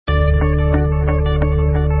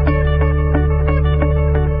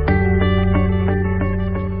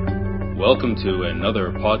Welcome to another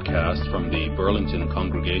podcast from the Burlington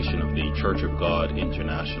congregation of the Church of God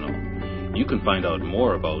International. You can find out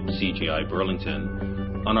more about CGI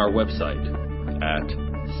Burlington on our website at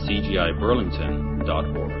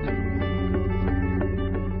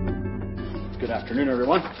cgiburlington.org. Good afternoon,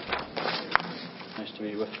 everyone. Nice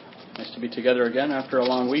to be together again after a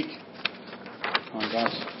long week on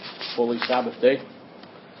God's holy Sabbath day.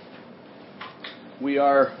 We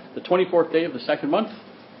are the 24th day of the second month,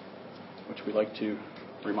 which we like to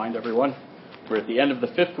remind everyone. We're at the end of the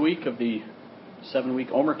 5th week of the 7-week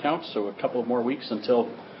Omer count, so a couple of more weeks until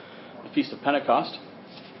the Feast of Pentecost.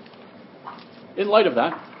 In light of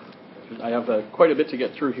that, I have quite a bit to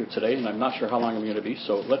get through here today, and I'm not sure how long I'm going to be,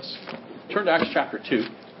 so let's turn to Acts chapter 2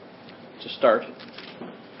 to start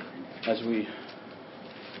as we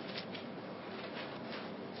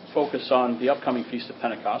focus on the upcoming Feast of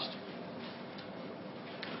Pentecost.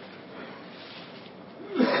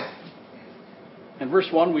 And verse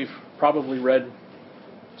 1 we've probably read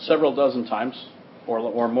several dozen times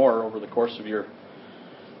or more over the course of your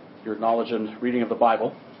knowledge and reading of the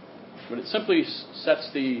Bible. But it simply sets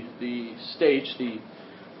the stage, the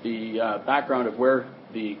background of where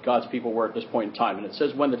God's people were at this point in time. And it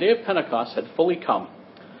says, when the day of Pentecost had fully come,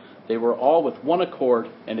 they were all with one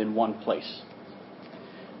accord and in one place.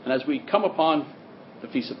 And as we come upon the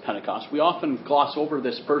Feast of Pentecost, we often gloss over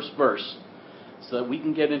this first verse so that we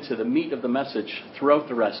can get into the meat of the message throughout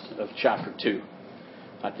the rest of chapter 2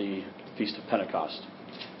 at the Feast of Pentecost.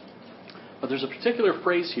 But there's a particular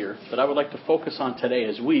phrase here that I would like to focus on today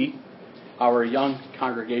as we, our young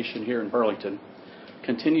congregation here in Burlington,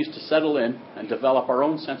 continues to settle in and develop our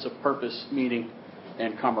own sense of purpose, meaning,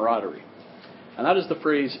 and camaraderie. And that is the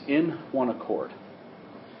phrase, in one accord.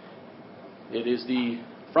 It is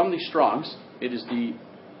from the Strongs, it is the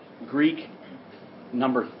Greek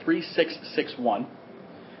number 3661,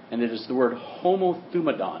 and it is the word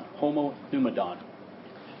homothumadon.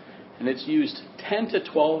 And it's used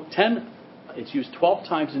 12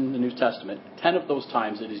 times in the New Testament. 10 of those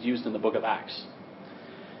times it is used in the book of Acts.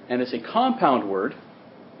 And it's a compound word,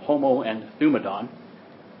 homo and thumadon,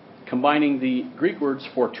 combining the Greek words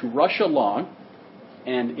for to rush along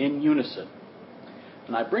and in unison.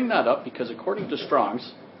 And I bring that up because according to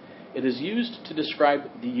Strong's, it is used to describe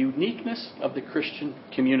the uniqueness of the Christian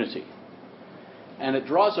community. And it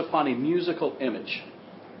draws upon a musical image.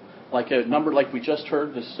 Like a number like we just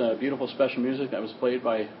heard, this beautiful special music that was played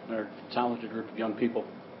by our talented group of young people.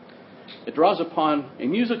 It draws upon a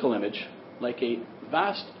musical image like a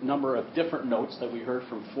vast number of different notes that we heard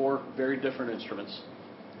from 4 very different instruments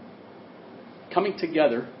coming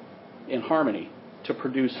together in harmony to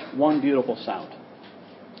produce one beautiful sound.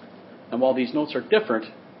 And while these notes are different,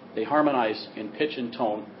 they harmonize in pitch and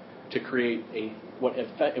tone to create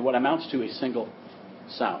what amounts to a single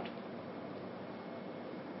sound.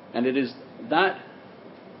 And it is that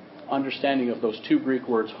understanding of those 2 Greek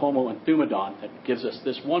words, homo and thumadon, that gives us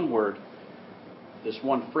this one word, this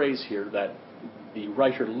one phrase here that the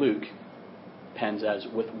writer Luke pens as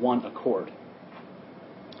with one accord.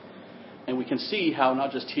 And we can see how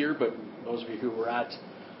not just here, but those of you who were at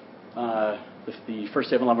the first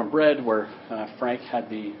day of Unleavened Bread, where Frank had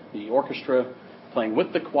the orchestra playing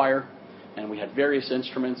with the choir, and we had various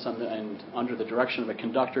instruments and under the direction of a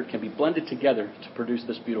conductor, can be blended together to produce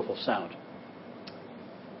this beautiful sound.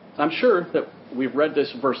 I'm sure that we've read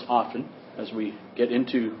this verse often as we get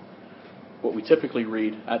into what we typically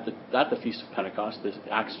read at the Feast of Pentecost, this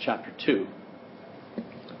Acts chapter 2.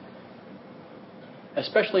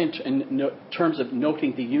 Especially in terms of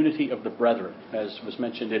noting the unity of the brethren, as was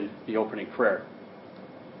mentioned in the opening prayer.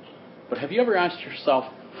 But have you ever asked yourself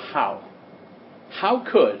how? How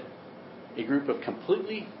could a group of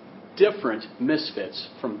completely different misfits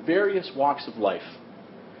from various walks of life,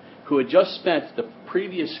 who had just spent the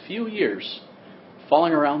previous few years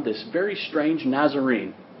following around this very strange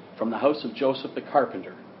Nazarene from the house of Joseph the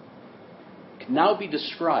carpenter, can now be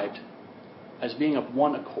described as being of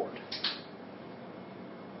one accord?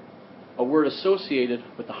 A word associated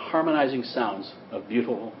with the harmonizing sounds of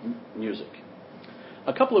beautiful music.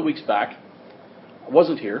 A couple of weeks back, I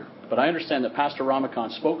wasn't here, but I understand that Pastor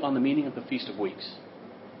Ramakan spoke on the meaning of the Feast of Weeks.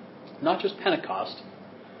 Not just Pentecost,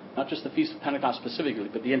 not just the Feast of Pentecost specifically,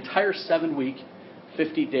 but the entire 7-week,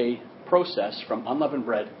 50-day process from unleavened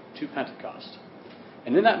bread to Pentecost.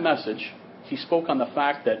 And in that message, he spoke on the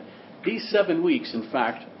fact that these 7 weeks,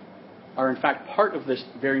 are in fact part of this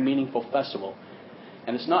very meaningful festival.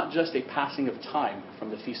 And it's not just a passing of time from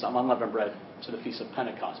the Feast of Unleavened Bread to the Feast of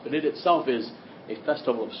Pentecost, but it itself is a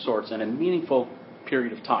festival of sorts and a meaningful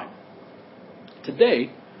period of time. Today,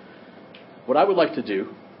 what I would like to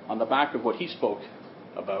do, on the back of what he spoke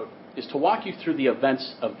about, is to walk you through the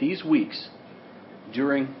events of these weeks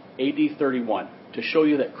during AD 31 to show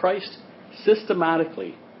you that Christ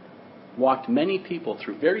systematically walked many people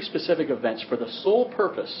through very specific events for the sole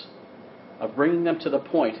purpose of bringing them to the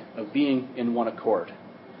point of being in one accord.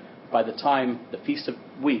 By the time the Feast of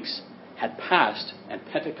Weeks had passed and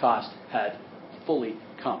Pentecost had fully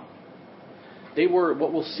come.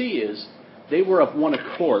 What we'll see is they were of one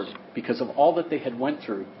accord because of all that they had went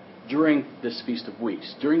through during this Feast of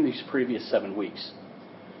Weeks, during these previous 7 weeks.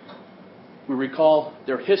 We recall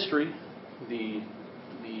their history, the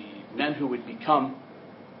men who would become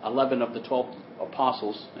 11 of the 12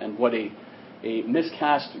 apostles, and what a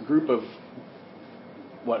miscast group of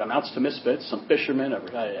what amounts to misfits, some fishermen,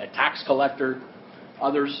 a tax collector,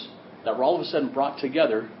 others that were all of a sudden brought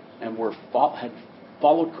together and had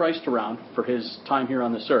followed Christ around for his time here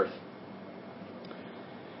on this earth.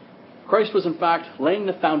 Christ was in fact laying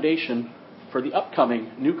the foundation for the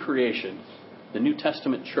upcoming new creation, the New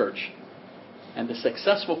Testament church, and the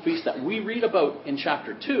successful feast that we read about in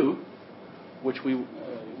chapter 2, which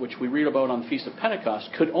we read about on the Feast of Pentecost,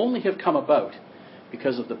 could only have come about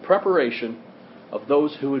because of the preparation of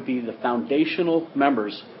those who would be the foundational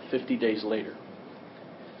members 50 days later.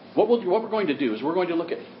 What we're going to do is we're going to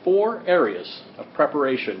look at 4 areas of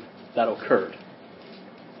preparation that occurred.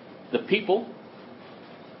 The people,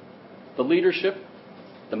 the leadership,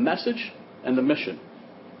 the message, and the mission.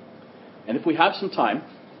 And if we have some time,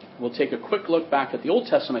 we'll take a quick look back at the Old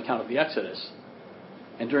Testament account of the Exodus,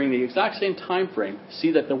 and during the exact same time frame,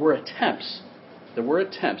 see that there were attempts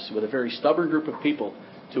with a very stubborn group of people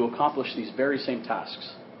to accomplish these very same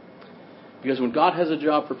tasks. Because when God has a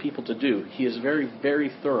job for people to do, he is very,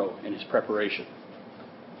 very thorough in his preparation,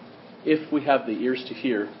 if we have the ears to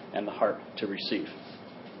hear and the heart to receive.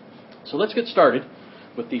 So let's get started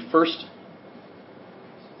with the first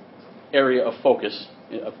area of focus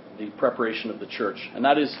of the preparation of the church, and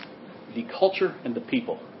that is the culture and the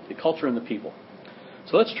people. The culture and the people.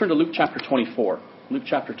 So let's turn to Luke chapter 24. Luke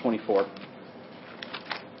chapter 24.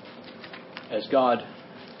 As God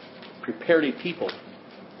prepared a people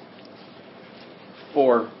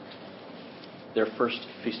for their first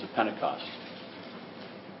Feast of Pentecost.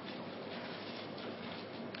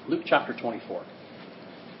 Luke chapter 24.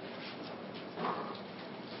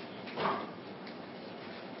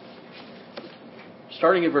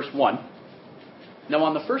 Starting in verse 1. Now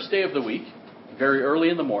on the first day of the week, very early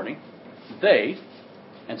in the morning, they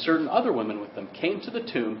and certain other women with them came to the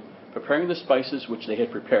tomb, preparing the spices which they had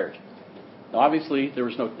prepared. Now obviously, there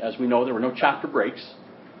were no chapter breaks,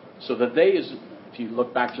 so that they is, if you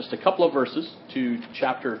look back just a couple of verses to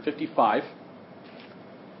chapter 55,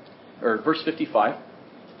 or verse 55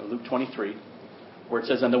 of Luke 23, where it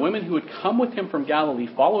says, And the women who had come with him from Galilee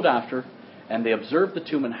followed after, and they observed the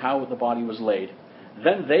tomb and how the body was laid.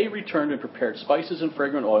 Then they returned and prepared spices and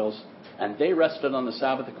fragrant oils, and they rested on the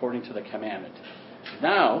Sabbath according to the commandment.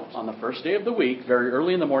 Now, on the first day of the week, very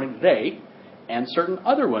early in the morning, they and certain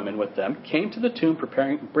other women with them came to the tomb,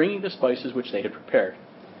 bringing the spices which they had prepared.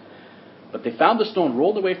 But they found the stone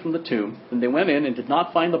rolled away from the tomb, and they went in and did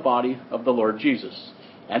not find the body of the Lord Jesus.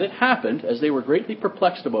 And it happened, as they were greatly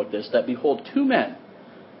perplexed about this, that behold, 2 men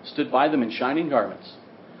stood by them in shining garments.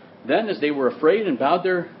 Then, as they were afraid and bowed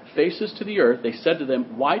their faces to the earth, they said to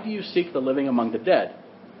them, Why do you seek the living among the dead?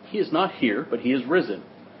 He is not here, but he is risen.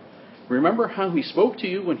 Remember how he spoke to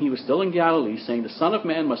you when he was still in Galilee, saying, The Son of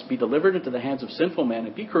Man must be delivered into the hands of sinful men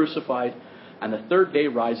and be crucified, and the 3rd day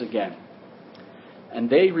rise again. And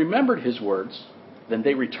they remembered his words. Then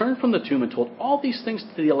they returned from the tomb and told all these things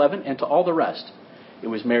to the 11 and to all the rest. It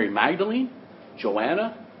was Mary Magdalene,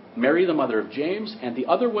 Joanna, Mary the mother of James, and the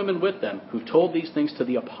other women with them who told these things to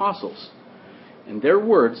the apostles. And their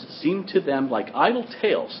words seemed to them like idle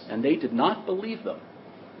tales, and they did not believe them.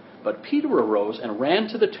 But Peter arose and ran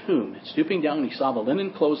to the tomb. Stooping down, he saw the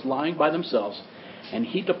linen clothes lying by themselves, and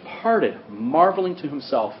he departed, marveling to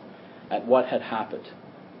himself at what had happened.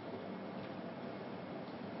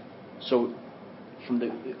 So,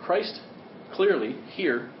 Christ clearly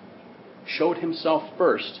here showed himself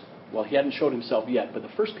first. Well, he hadn't showed himself yet, but the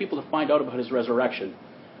first people to find out about his resurrection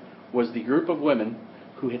was the group of women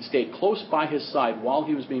who had stayed close by his side while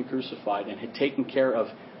he was being crucified and had taken care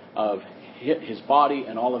of his body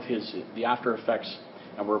and all of the after effects,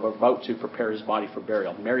 and were about to prepare his body for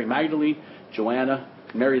burial. Mary Magdalene, Joanna,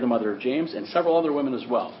 Mary the mother of James, and several other women as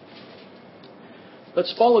well.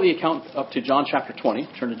 Let's follow the account up to John chapter 20.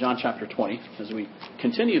 Turn to John chapter 20 as we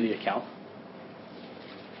continue the account.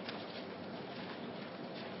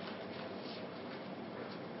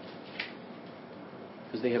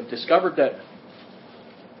 Because they have discovered that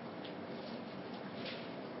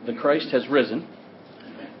the Christ has risen.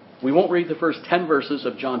 We won't read the first 10 verses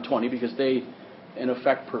of John 20 because they, in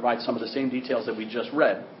effect, provide some of the same details that we just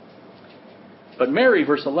read. But Mary,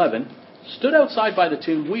 verse 11, stood outside by the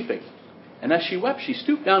tomb weeping. And as she wept, she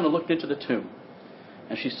stooped down and looked into the tomb.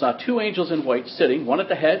 And she saw two angels in white sitting, one at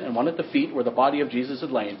the head and one at the feet where the body of Jesus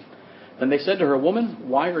had lain. Then they said to her, "Woman,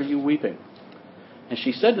 why are you weeping?" And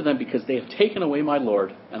she said to them, "Because they have taken away my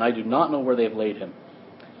Lord, and I do not know where they have laid him."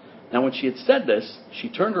 Now when she had said this, she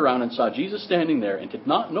turned around and saw Jesus standing there, and did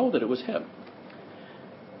not know that it was him.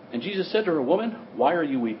 And Jesus said to her, "Woman, why are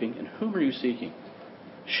you weeping, and whom are you seeking?"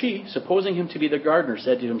 She, supposing him to be the gardener,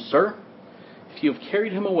 said to him, "Sir, if you have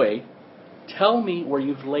carried him away, tell me where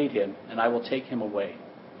you have laid him, and I will take him away."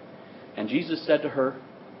 And Jesus said to her,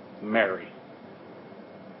 "Mary."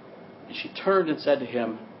 And she turned and said to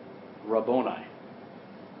him, "Rabboni."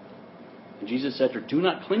 And Jesus said to her, "Do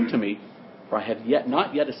not cling to me, for I have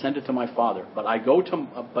not yet ascended to my Father, but go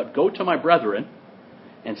to my brethren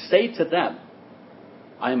and say to them,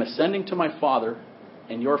 I am ascending to my Father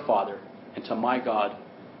and your Father, and to my God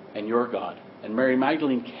and your God." And Mary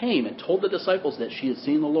Magdalene came and told the disciples that she had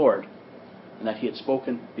seen the Lord, and that he had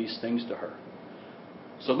spoken these things to her.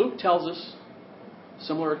 So Luke tells us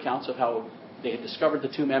similar accounts of how they had discovered the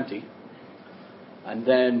tomb empty. And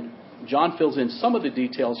then John fills in some of the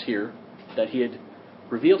details here that he had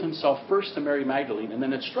revealed himself first to Mary Magdalene and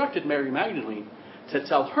then instructed Mary Magdalene to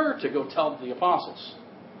tell her to go tell the apostles.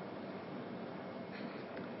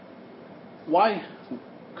 Why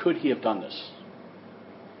could he have done this?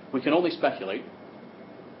 We can only speculate,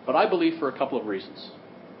 but I believe for a couple of reasons.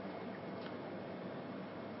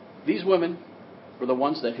 These women were the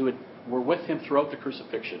ones that were with him throughout the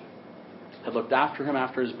crucifixion, had looked after him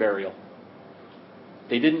after his burial.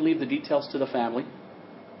 They didn't leave the details to the family.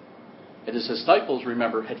 And his disciples,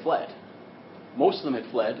 remember, had fled. Most of them had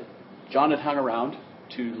fled. John had hung around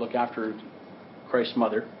to look after Christ's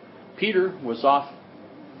mother. Peter was off,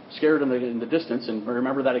 scared in the distance, and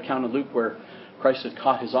remember that account in Luke where Christ had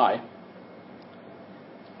caught his eye.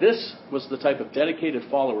 This was the type of dedicated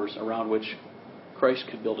followers around which Christ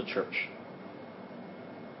could build a church.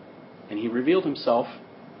 And he revealed himself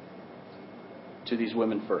to these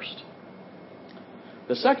women first.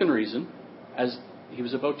 The second reason, as he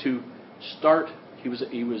was about to start, he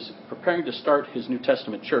was preparing to start his New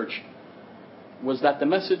Testament church, was that the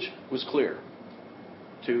message was clear.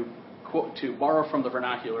 To borrow from the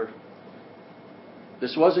vernacular,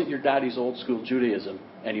 this wasn't your daddy's old school Judaism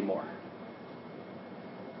anymore.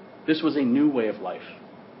 This was a new way of life,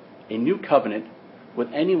 a new covenant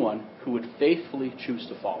with anyone who would faithfully choose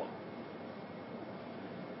to follow.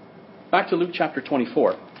 Back to Luke chapter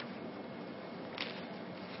 24.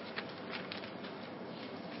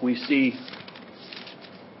 We see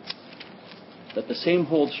that the same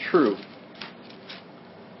holds true.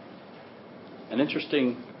 An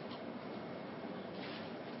interesting,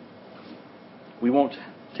 we won't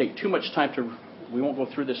take too much time we won't go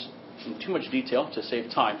through this in too much detail to save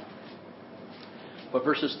time. But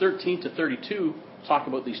verses 13 to 32 talk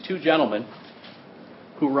about these two gentlemen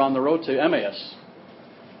who were on the road to Emmaus,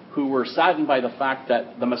 who were saddened by the fact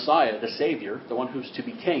that the Messiah, the Savior, the one who's to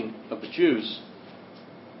be king of the Jews,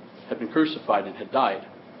 had been crucified and had died.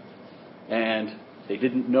 And they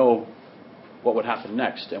didn't know what would happen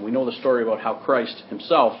next. And we know the story about how Christ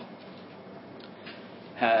himself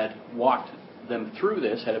had walked them through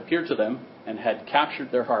this, had appeared to them, and had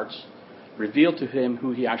captured their hearts, revealed to him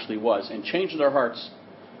who he actually was, and changed their hearts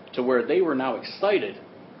to where they were now excited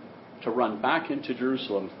to run back into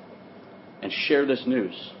Jerusalem and share this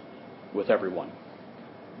news with everyone.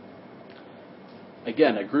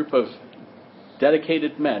 Again, a group of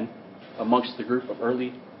dedicated men amongst the group of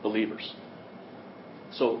early believers.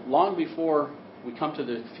 So long before we come to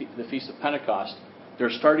the Feast of Pentecost, they're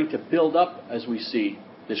starting to build up, as we see,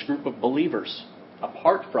 this group of believers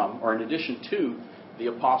apart from, or in addition to, the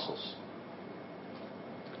apostles.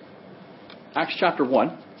 Acts chapter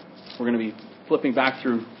 1. We're going to be flipping back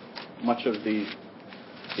through much of the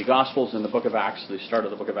Gospels in the book of Acts, the start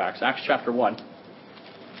of the book of Acts. Acts chapter 1.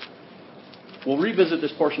 We'll revisit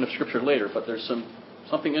this portion of Scripture later, but there's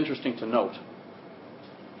something interesting to note.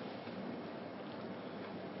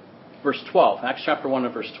 Verse 12. Acts chapter 1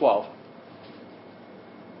 and verse 12.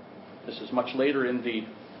 This is much later in the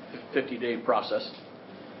 50-day process.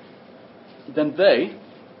 Then they,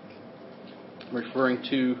 referring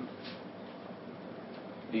to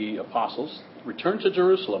the apostles, returned to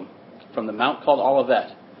Jerusalem from the mount called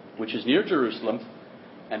Olivet, which is near Jerusalem,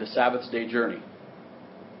 and a Sabbath's day journey.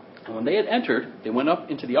 And when they had entered, they went up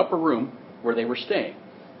into the upper room where they were staying.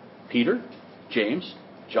 Peter, James,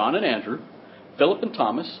 John and Andrew, Philip and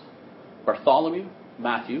Thomas, Bartholomew,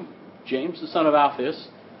 Matthew, James the son of Alphaeus,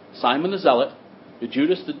 Simon the Zealot,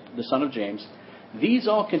 Judas the son of James, these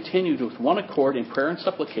all continued with one accord in prayer and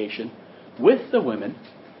supplication with the women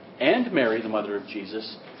and Mary, the mother of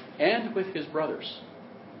Jesus, and with his brothers.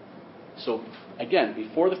 So, again,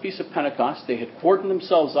 before the Feast of Pentecost, they had cordoned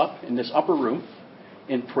themselves up in this upper room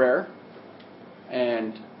in prayer,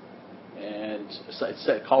 and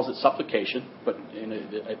it calls it supplication, but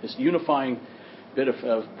at this unifying bit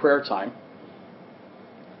of prayer time.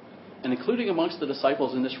 And including amongst the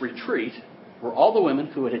disciples in this retreat were all the women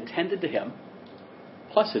who had attended to him,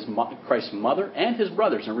 plus Christ's mother and his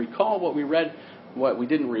brothers. And recall what we read, what we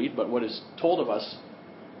didn't read, but what is told of us,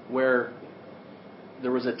 where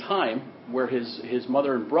there was a time where his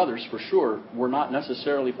mother and brothers, for sure, were not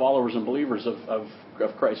necessarily followers and believers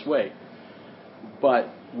of Christ's way. But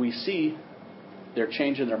we see their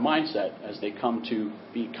change in their mindset as they come to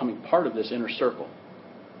becoming part of this inner circle,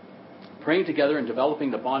 praying together and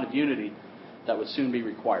developing the bond of unity that would soon be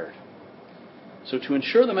required. So to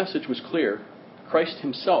ensure the message was clear, Christ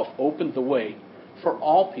himself opened the way for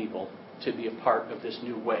all people to be a part of this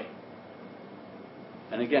new way.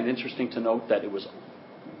 And again, interesting to note that it was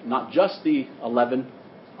not just the 11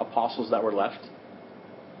 apostles that were left,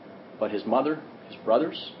 but his mother, his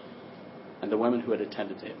brothers, and the women who had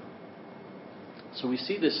attended to him. So we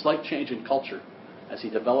see this slight change in culture as he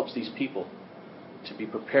develops these people to be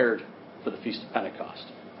prepared for the Feast of Pentecost.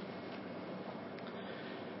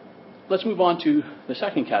 Let's move on to the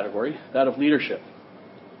second category, that of leadership.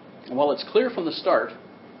 And while it's clear from the start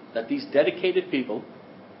that these dedicated people,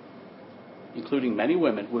 including many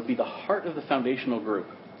women, would be the heart of the foundational group,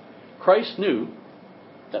 Christ knew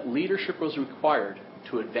that leadership was required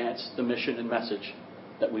to advance the mission and message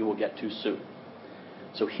that we will get to soon.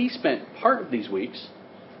 So he spent part of these weeks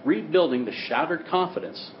rebuilding the shattered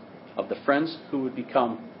confidence of the friends who would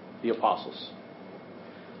become the apostles.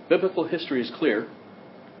 Biblical history is clear.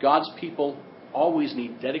 God's people always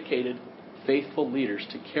need dedicated, faithful leaders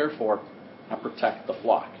to care for and protect the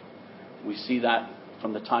flock. We see that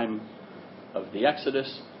from the time of the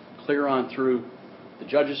Exodus, clear on through the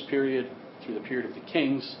Judges period, through the period of the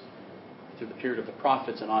Kings, through the period of the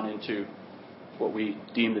prophets, and on into what we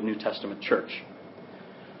deem the New Testament church.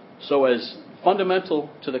 So as fundamental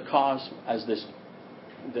to the cause as this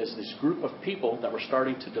group of people that were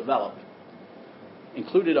starting to develop,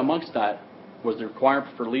 included amongst that was the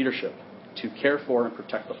requirement for leadership to care for and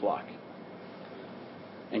protect the flock.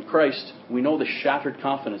 In Christ, we know the shattered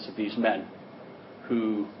confidence of these men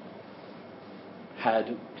who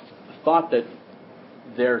had thought that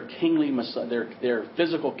their kingly Messiah, their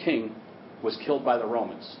physical king was killed by the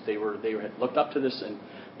Romans. They had looked up to this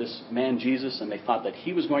man Jesus, and they thought that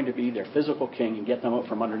he was going to be their physical king and get them out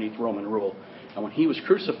from underneath Roman rule. And when he was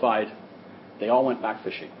crucified, they all went back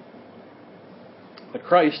fishing. But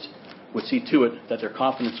Christ would see to it that their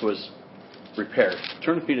confidence was repaired.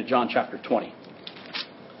 Turn with me to John chapter 20.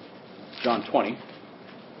 John 20.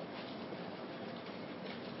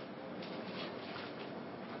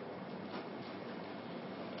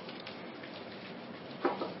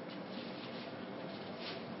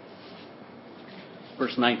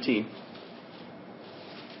 Verse 19.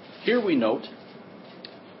 Here we note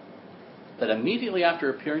that immediately after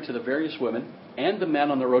appearing to the various women and the men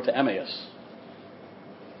on the road to Emmaus,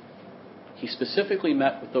 he specifically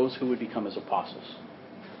met with those who would become his apostles.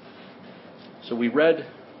 So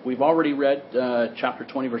we've already read chapter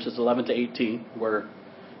 20, verses 11 to 18, where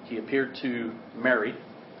he appeared to Mary,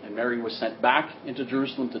 and Mary was sent back into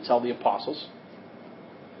Jerusalem to tell the apostles.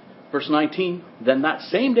 Verse 19, then that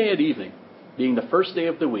same day at evening, being the first day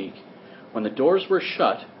of the week, when the doors were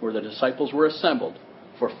shut where the disciples were assembled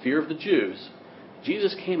for fear of the Jews,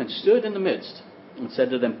 Jesus came and stood in the midst and said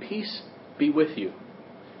to them, peace be with you.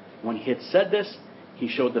 When he had said this, he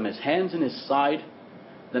showed them his hands and his side.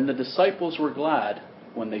 Then the disciples were glad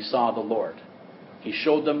when they saw the Lord. He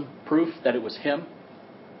showed them proof that it was him,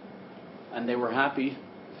 and they were happy,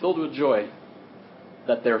 filled with joy,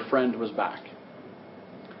 that their friend was back.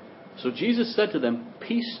 So Jesus said to them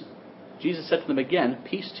again,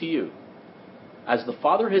 peace to you. As the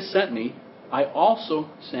Father has sent me, I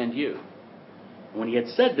also send you. When he had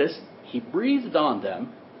said this, he breathed on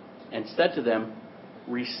them and said to them,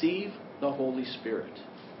 receive the Holy Spirit.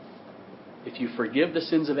 If you forgive the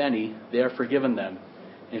sins of any, they are forgiven them.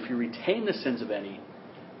 And if you retain the sins of any,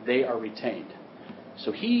 they are retained.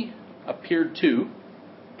 So he appeared to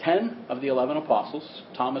 10 of the 11 apostles.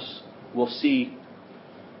 Thomas, we'll see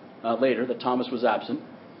later that Thomas was absent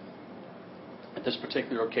at this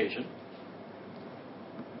particular occasion.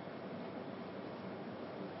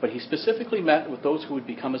 But he specifically met with those who would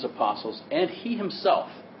become his apostles, and he himself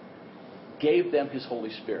gave them his Holy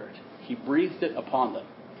Spirit. He breathed it upon them.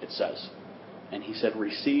 it says. And he said,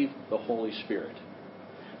 receive the Holy Spirit.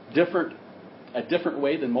 A different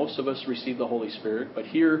way than most of us receive the Holy Spirit, but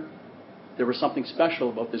here there was something special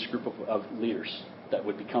about this group of leaders that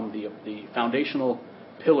would become the foundational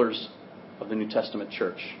pillars of the New Testament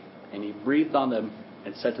church. And he breathed on them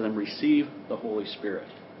and said to them, receive the Holy Spirit.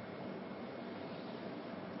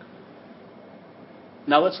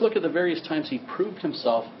 Now let's look at the various times he proved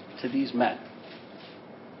himself to these men.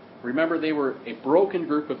 Remember, they were a broken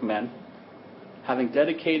group of men, having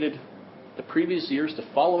dedicated the previous years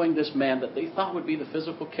to following this man that they thought would be the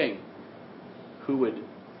physical king, who would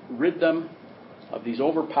rid them of these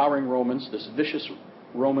overpowering Romans, this vicious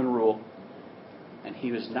Roman rule. And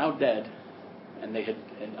he was now dead, and they had,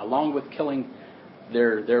 along with killing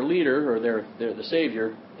their leader, or the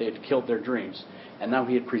Savior, they had killed their dreams. And now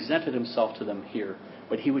he had presented himself to them here,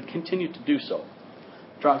 but he would continue to do so.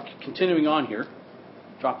 Continuing on here,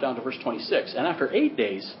 drop down to verse 26. And after 8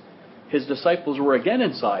 days, his disciples were again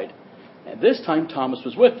inside, and this time Thomas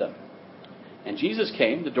was with them. And Jesus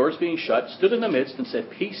came, the doors being shut, stood in the midst, and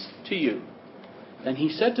said, peace to you. Then he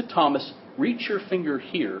said to Thomas, reach your finger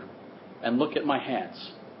here, and look at my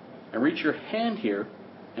hands. And reach your hand here,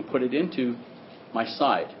 and put it into my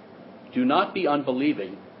side. Do not be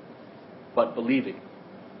unbelieving, but believing.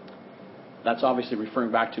 That's obviously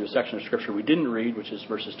referring back to a section of Scripture we didn't read, which is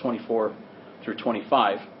verses 24 through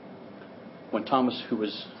 25, when Thomas, who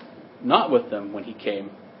was not with them when he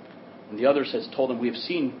came, and the others has told him, we have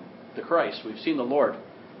seen the Christ, we've seen the Lord.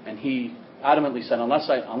 And he adamantly said, unless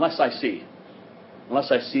I see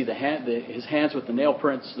his hands with the nail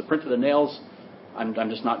prints, the print of the nails, I'm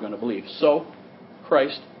just not going to believe. So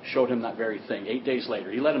Christ showed him that very thing 8 days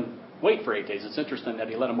later. He let him wait for 8 days. It's interesting that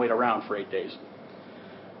he let him wait around for 8 days.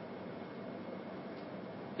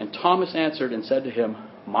 And Thomas answered and said to him,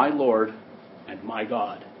 my Lord and my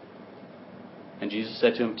God. And Jesus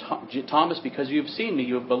said to him, Thomas, because you have seen me,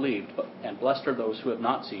 you have believed. And blessed are those who have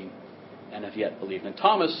not seen and have yet believed. And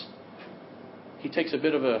Thomas, he takes a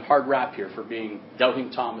bit of a hard rap here for being doubting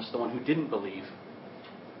Thomas, the one who didn't believe.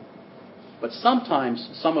 But sometimes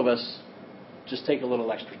some of us just take a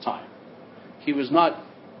little extra time. He was not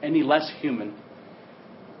any less human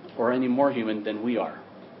or any more human than we are.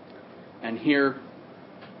 And here,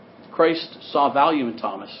 Christ saw value in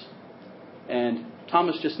Thomas, and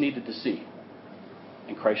Thomas just needed to see.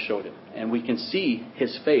 And Christ showed him. And we can see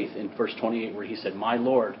his faith in verse 28 where he said, my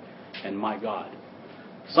Lord and my God.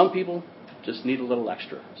 Some people just need a little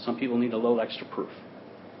extra. Some people need a little extra proof.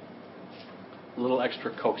 A little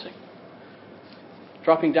extra coaxing.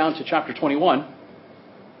 Dropping down to chapter 21.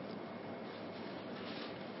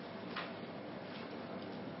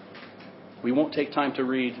 We won't take time to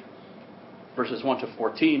read verses 1 to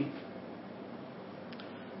 14,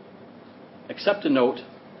 except to note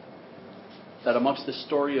that amongst this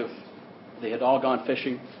story of they had all gone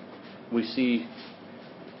fishing, we see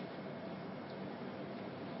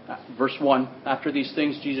verse 1, after these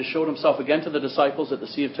things Jesus showed himself again to the disciples at the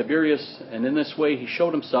Sea of Tiberias, and in this way he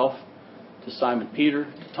showed himself to Simon Peter,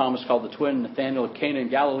 to Thomas called the twin, Nathanael of Cana in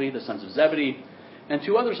Galilee, the sons of Zebedee, and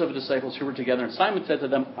two others of the disciples who were together. And Simon said to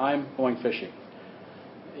them, I'm going fishing.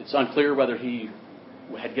 It's unclear whether he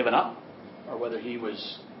had given up, or whether he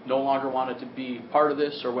was no longer wanted to be part of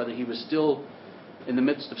this, or whether he was still in the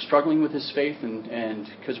midst of struggling with his faith. And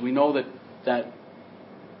because we know that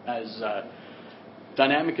as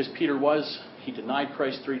dynamic as Peter was, he denied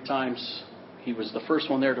Christ 3 times. He was the first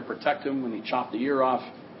one there to protect him when he chopped the ear off.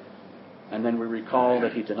 And then we recall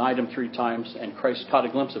that he denied him 3 times, and Christ caught a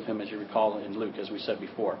glimpse of him, as you recall in Luke, as we said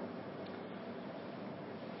before.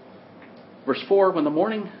 Verse 4, when the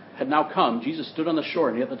morning had now come, Jesus stood on the shore,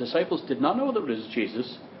 and yet the disciples did not know that it was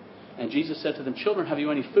Jesus. And Jesus said to them, children, have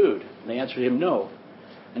you any food? And they answered him, no.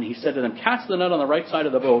 And he said to them, cast the net on the right side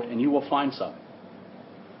of the boat, and you will find some.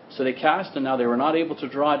 So they cast, and now they were not able to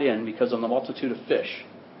draw it in because of the multitude of fish.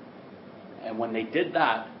 And when they did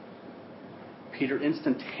that, Peter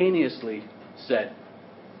instantaneously said,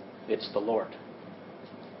 it's the Lord.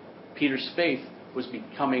 Peter's faith was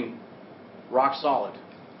becoming rock solid.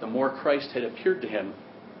 The more Christ had appeared to him,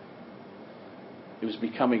 it was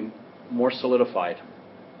becoming more solidified.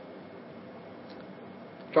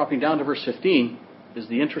 Dropping down to verse 15 is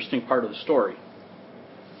the interesting part of the story.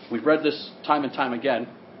 We've read this time and time again,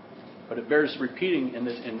 but it bears repeating in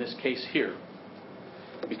this case here.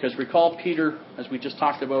 Because recall, Peter, as we just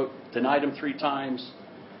talked about, denied him 3 times,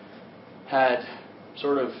 had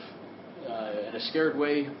sort of, in a scared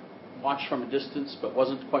way, watched from a distance, but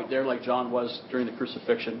wasn't quite there like John was during the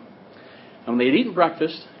crucifixion. And when they had eaten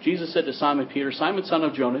breakfast, Jesus said to Simon Peter, Simon, son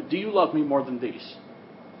of Jonah, do you love me more than these?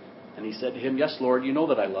 And he said to him, yes, Lord, you know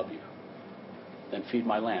that I love you. then feed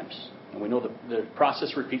my lambs. And we know the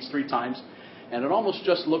process repeats 3 times, and it almost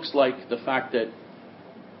just looks like the fact that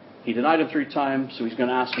he denied him 3 times, so he's going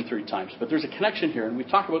to ask him 3 times. But there's a connection here, and we've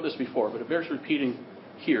talked about this before, but it bears repeating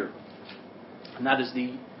here. And that is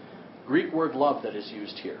the Greek word love that is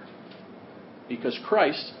used here. Because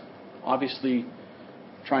Christ, obviously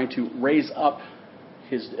trying to raise up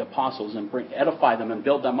his apostles and edify them and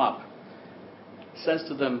build them up, says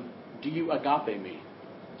to them, do you agape me?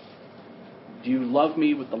 Do you love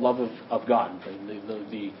me with the love of God?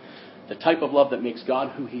 The type of love that makes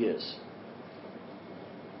God who he is.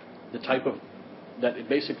 The type of, that it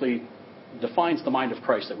basically defines the mind of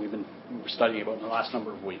Christ that we've been studying about in the last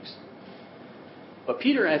number of weeks. But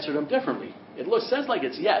Peter answered him differently. It says like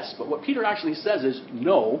it's yes, but what Peter actually says is,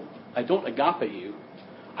 no, I don't agape you.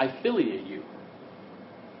 I filiate you.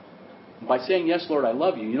 By saying, yes, Lord, I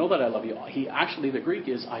love you, you know that I love you. He actually, the Greek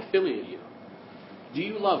is, I filiate you. Do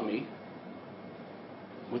you love me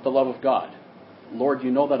with the love of God? Lord,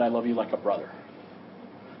 you know that I love you like a brother.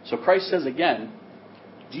 So Christ says again,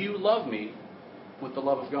 do you love me with the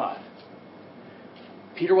love of God?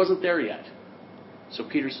 Peter wasn't there yet. So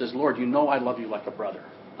Peter says, Lord, you know I love you like a brother.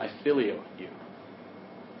 I filiate you.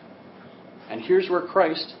 And here's where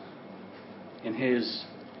Christ, in his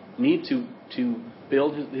need to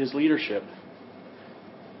build his leadership,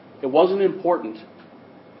 it wasn't important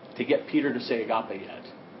to get Peter to say agape yet.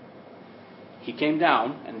 He came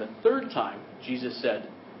down, and the 3rd time, Jesus said,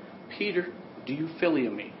 Peter, do you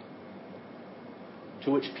filiate me?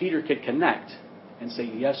 To which Peter could connect and say,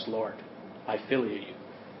 yes, Lord, I filiate you.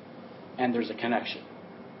 And there's a connection.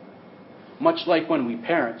 Much like when we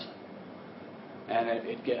parent, and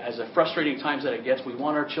as frustrating times that it gets, we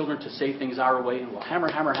want our children to say things our way, and we'll hammer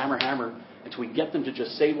until we get them to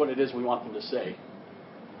just say what it is we want them to say.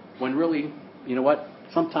 When really, you know what?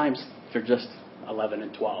 Sometimes they're just 11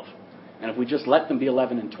 and 12. And if we just let them be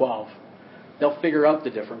 11 and 12, they'll figure out the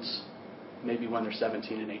difference maybe when they're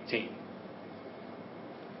 17 and 18.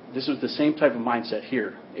 This was the same type of mindset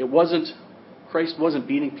here. Christ wasn't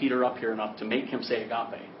beating Peter up here enough to make him say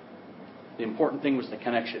agape. The important thing was the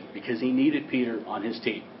connection, because he needed Peter on his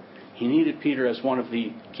team. He needed Peter as one of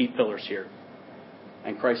the key pillars here.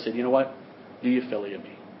 And Christ said, you know what? Do you filiate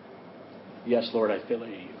me? Yes, Lord, I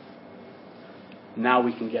filiate you. Now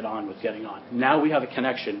we can get on with getting on. Now we have a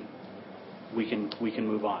connection. We can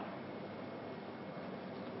move on.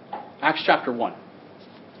 Acts chapter 1.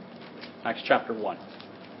 Acts chapter 1.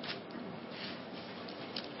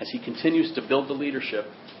 As he continues to build the leadership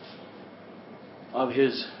of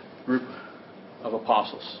his group of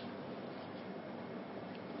apostles.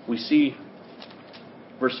 We see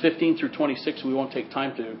verse 15 through 26. We won't take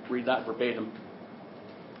time to read that verbatim.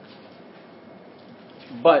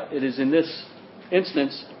 But it is in this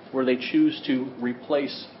instance where they choose to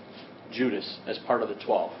replace Judas as part of the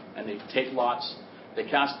 12. And they take lots. They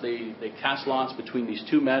cast lots between these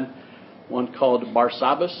 2 men. One called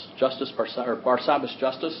Barsabbas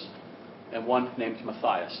Justus, and one named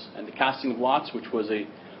Matthias. And the casting of lots, which was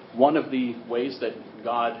one of the ways that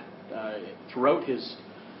God, throughout his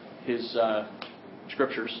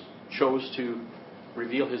scriptures, chose to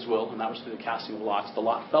reveal his will, and that was through the casting of lots. The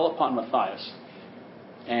lot fell upon Matthias,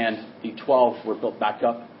 and the 12 were built back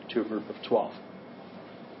up to a group of 12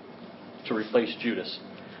 to replace Judas.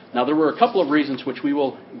 Now, there were a couple of reasons which we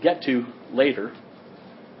will get to later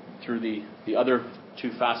through the other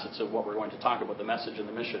 2 facets of what we're going to talk about, the message and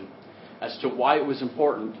the mission, as to why it was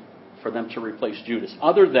important for them to replace Judas,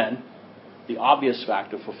 other than the obvious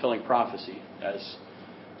fact of fulfilling prophecy, as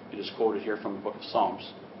it is quoted here from the book of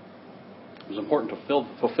Psalms. It was important to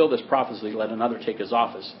fulfill this prophecy, let another take his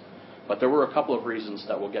office. But there were a couple of reasons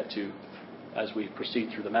that we'll get to as we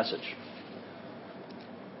proceed through the message.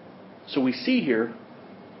 So we see here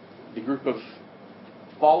the group of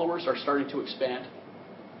followers are starting to expand.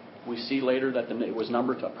 We see later that it was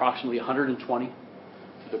numbered to approximately 120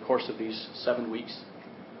 through the course of these 7 weeks.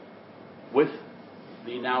 With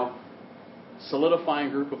the now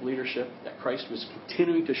solidifying group of leadership that Christ was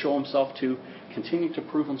continuing to show himself to, continuing to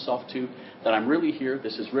prove himself to, that I'm really here,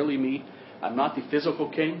 this is really me. I'm not the physical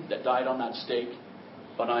king that died on that stake,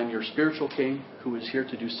 but I'm your spiritual king who is here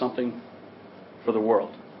to do something for the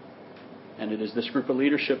world. And it is this group of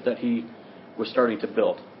leadership that he was starting to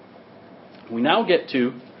build. We now get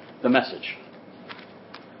to the message.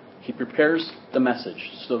 He prepares the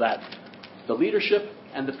message so that the leadership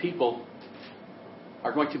and the people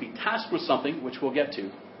are going to be tasked with something, which we'll get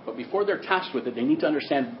to. But before they're tasked with it, they need to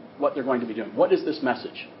understand what they're going to be doing. What is this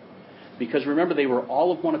message? Because remember, they were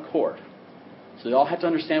all of one accord. So they all had to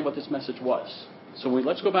understand what this message was. So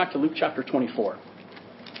let's go back to Luke chapter 24.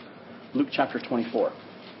 Luke chapter 24.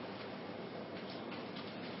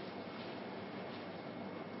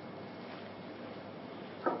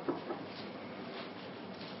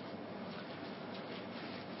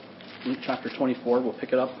 Luke chapter 24. We'll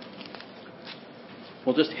pick it up.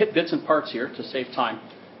 We'll just hit bits and parts here to save time.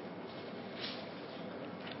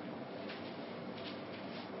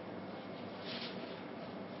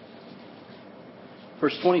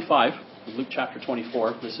 Verse 25 of Luke chapter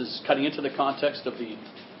 24. This is cutting into the context of the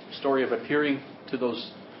story of appearing to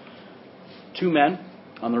those two men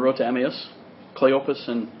on the road to Emmaus, Cleopas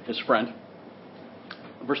and his friend.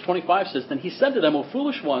 Verse 25 says, "Then he said to them, O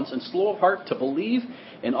foolish ones, and slow of heart to believe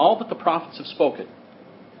in all that the prophets have spoken."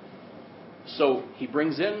 So he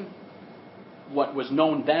brings in what was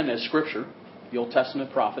known then as Scripture, the Old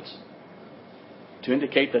Testament prophets, to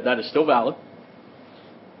indicate that that is still valid.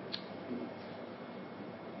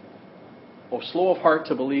 O slow of heart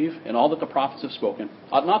to believe in all that the prophets have spoken.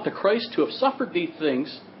 Ought not the Christ to have suffered these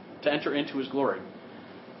things to enter into his glory?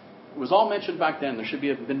 It was all mentioned back then. There should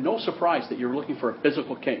have been no surprise that you're looking for a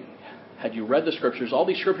physical king. Had you read the Scriptures, all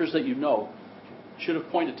these Scriptures that you know should have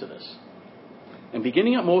pointed to this. And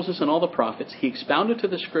beginning at Moses and all the prophets, he expounded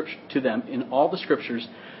to them in all the Scriptures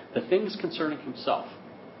the things concerning himself.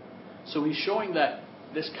 So he's showing that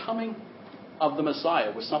this coming of the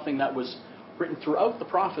Messiah was something that was written throughout the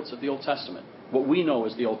prophets of the Old Testament, what we know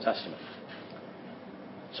as the Old Testament.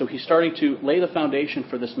 So he's starting to lay the foundation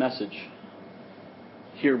for this message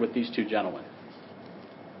here with these two gentlemen.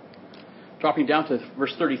 Dropping down to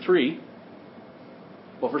verse 33.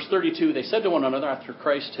 Well, verse 32, they said to one another after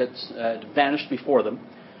Christ had vanished before them,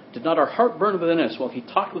 "Did not our heart burn within us while he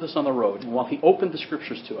talked with us on the road, and while he opened the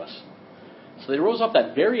Scriptures to us?" So they rose up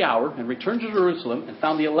that very hour and returned to Jerusalem and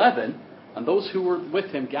found the 11 and those who were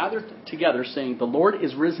with him gathered together, saying, "The Lord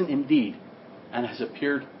is risen indeed and has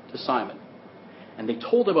appeared to Simon." And they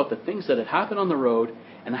told about the things that had happened on the road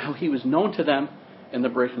and how he was known to them in the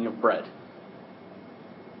breaking of bread.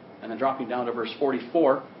 And then dropping down to verse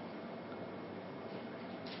 44,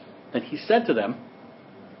 then he said to them,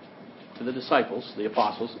 to the disciples, the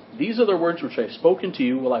apostles, "These are the words which I have spoken to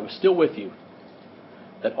you while I was still with you,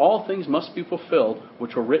 that all things must be fulfilled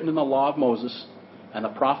which were written in the law of Moses and the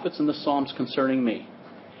prophets and the Psalms concerning me."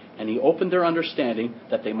 And he opened their understanding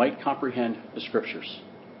that they might comprehend the Scriptures.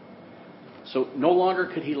 So no longer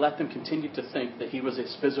could he let them continue to think that he was a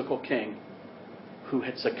physical king who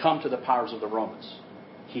had succumbed to the powers of the Romans.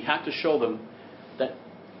 He had to show them that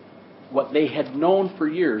what they had known for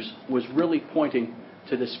years was really pointing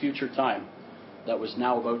to this future time that was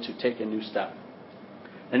now about to take a new step.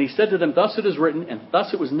 And he said to them, "Thus it is written, and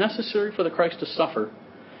thus it was necessary for the Christ to suffer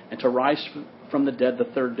and to rise from the dead the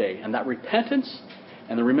third day, and that repentance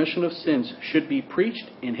and the remission of sins should be preached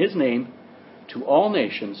in his name to all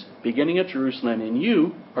nations, beginning at Jerusalem, and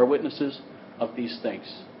you are witnesses of these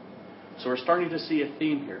things." So we're starting to see a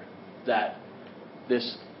theme here, that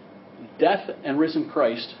this death and risen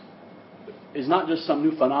Christ is not just some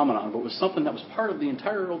new phenomenon, but was something that was part of the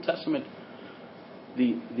entire Old Testament,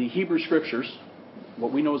 the Hebrew Scriptures,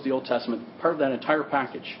 what we know as the Old Testament, part of that entire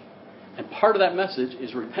package. And part of that message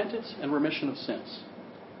is repentance and remission of sins.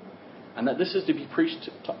 And that this is to be preached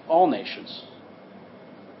to all nations.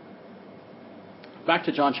 Back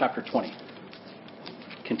to John chapter 20.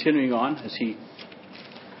 Continuing on as he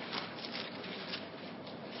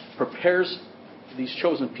prepares these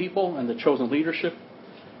chosen people and the chosen leadership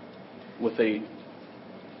with a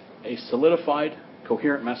solidified,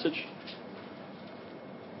 coherent message.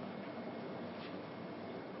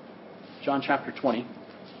 John chapter 20.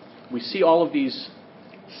 We see all of these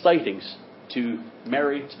citings to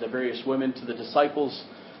Mary, to the various women, to the disciples,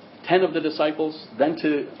 10 of the disciples, then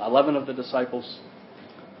to 11 of the disciples.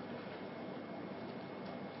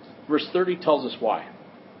 Verse 30 tells us why.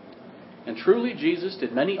 "And truly Jesus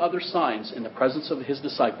did many other signs in the presence of his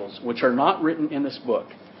disciples, which are not written in this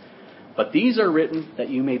book. But these are written that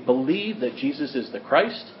you may believe that Jesus is the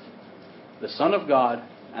Christ, the Son of God,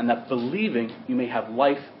 and that believing you may have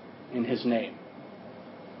life in his name."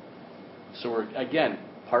 So we're, again,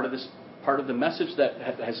 part of the message that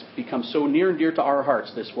has become so near and dear to our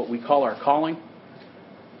hearts, this what we call our calling.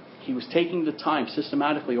 He was taking the time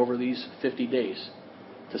systematically over these 50 days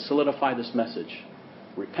to solidify this message.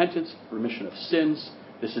 Repentance, remission of sins.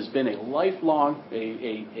 This has been a lifelong,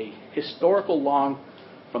 a historical long,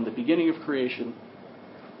 from the beginning of creation,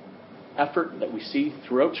 effort that we see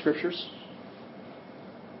throughout Scriptures.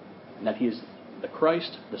 And that he is the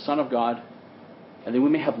Christ, the Son of God, and that we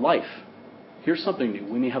may have life. Here's something new.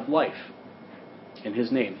 We may have life in his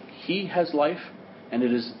name. He has life, and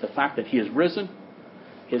it is the fact that he is risen.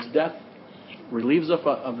 His death relieves us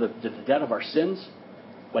of the debt of our sins,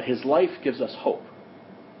 but his life gives us hope.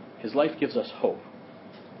 His life gives us hope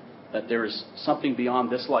that there is something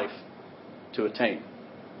beyond this life to attain.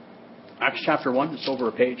 Acts chapter 1, it's over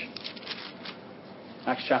a page.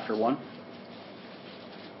 Acts chapter 1.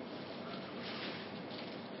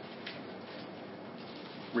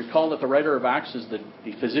 Recall that the writer of Acts is the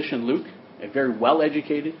physician Luke, a very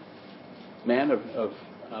well-educated man of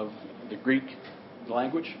the Greek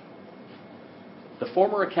language. The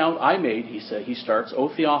former account I made, he starts, O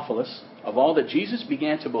Theophilus, of all that Jesus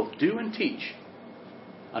began to both do and teach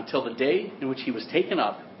until the day in which he was taken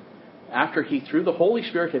up, after he, through the Holy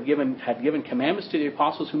Spirit, had given commandments to the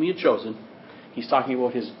apostles whom he had chosen. He's talking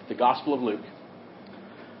about the Gospel of Luke,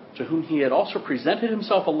 to whom he had also presented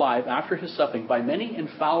himself alive after his suffering by many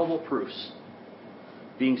infallible proofs,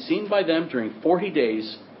 being seen by them during 40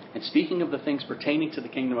 days, and speaking of the things pertaining to the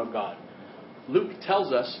kingdom of God. Luke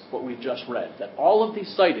tells us what we've just read, that all of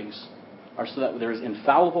these sightings are so that there is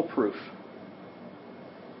infallible proof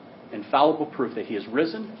that he has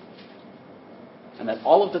risen, and that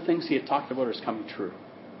all of the things he had talked about are coming true.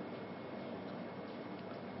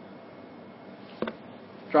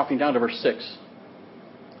 Dropping down to verse 6.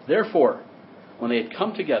 Therefore, when they had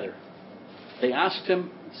come together, they asked him,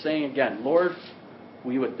 saying again, Lord,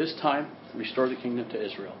 will you at this time restore the kingdom to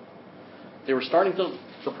Israel? They were starting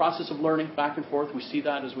the process of learning back and forth. We see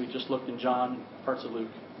that as we just looked in John, parts of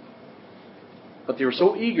Luke. But they were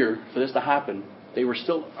so eager for this to happen, they were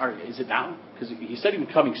still, is it now? Because he said he would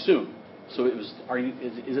be coming soon. So it was,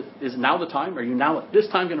 is it now the time? Are you now at this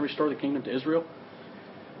time going to restore the kingdom to Israel?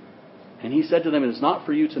 And he said to them, it is not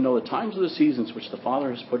for you to know the times or the seasons which the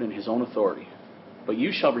Father has put in his own authority. But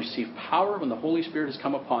you shall receive power when the Holy Spirit has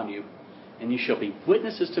come upon you, and you shall be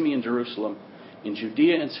witnesses to me in Jerusalem, in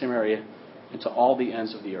Judea and Samaria, and to all the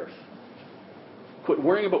ends of the earth. Quit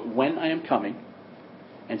worrying about when I am coming,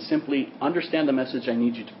 and simply understand the message I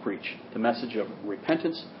need you to preach. The message of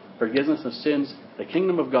repentance, forgiveness of sins, the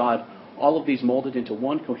kingdom of God, all of these molded into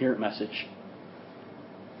one coherent message.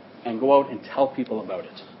 And go out and tell people about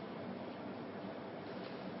it.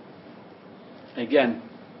 Again,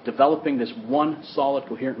 developing this one solid,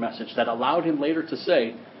 coherent message that allowed him later to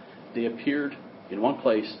say, they appeared in one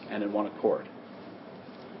place and in one accord.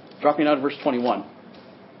 Dropping out of verse 21,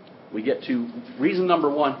 we get to reason number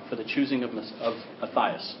 1 for the choosing of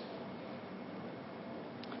Matthias.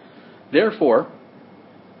 Therefore,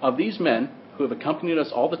 of these men who have accompanied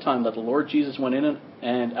us all the time that the Lord Jesus went in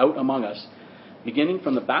and out among us, beginning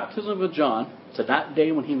from the baptism of John to that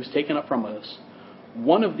day when he was taken up from us,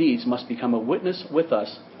 one of these must become a witness with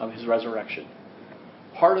us of his resurrection.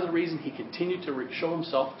 Part of the reason he continued to show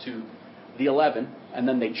himself to the 11, and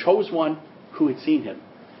then they chose one who had seen him.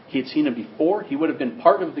 He had seen him before. He would have been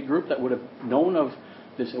part of the group that would have known of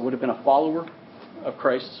this. It would have been a follower of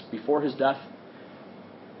Christ before his death,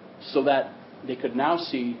 so that they could now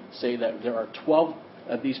say that there are 12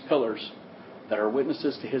 of these pillars that are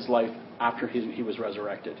witnesses to his life after he was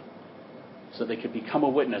resurrected. So they could become a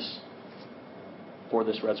witness for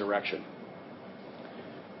this resurrection.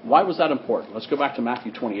 Why was that important? Let's go back to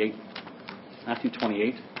Matthew 28. Matthew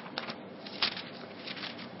 28.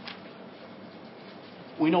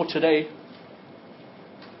 We know today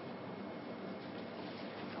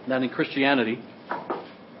that in Christianity,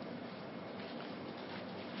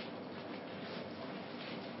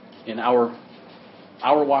 in our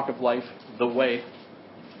walk of life, the way,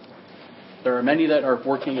 there are many that are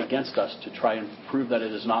working against us to try and prove that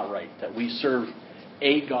it is not right, that we serve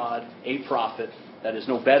a God, a prophet, that is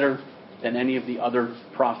no better than any of the other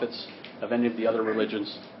prophets of any of the other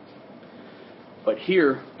religions. But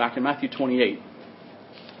here, back in Matthew 28,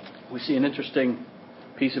 we see an interesting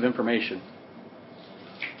piece of information.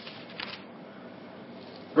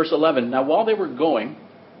 Verse 11, now while they were going,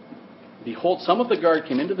 behold, some of the guard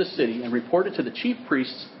came into the city and reported to the chief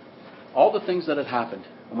priests all the things that had happened.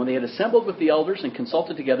 And when they had assembled with the elders and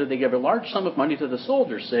consulted together, they gave a large sum of money to the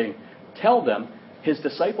soldiers, saying, tell them, his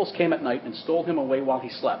disciples came at night and stole him away while he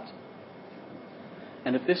slept.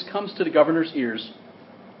 And if this comes to the governor's ears,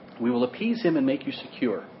 we will appease him and make you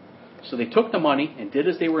secure. So they took the money and did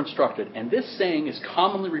as they were instructed. And this saying is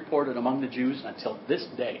commonly reported among the Jews until this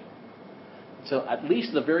day. So at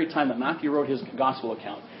least the very time that Matthew wrote his gospel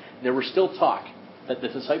account, there was still talk that the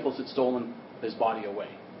disciples had stolen his body away.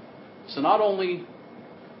 So not only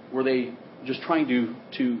were they just trying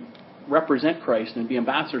to represent Christ and be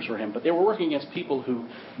ambassadors for him, but they were working against people who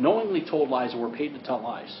knowingly told lies or were paid to tell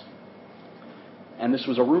lies. And this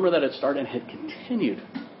was a rumor that had started and had continued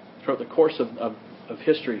throughout the course of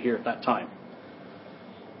history here at that time.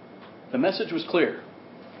 The message was clear.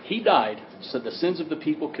 He died so that the sins of the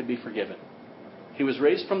people could be forgiven. He was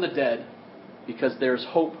raised from the dead because there's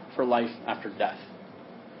hope for life after death.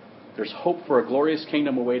 There's hope for a glorious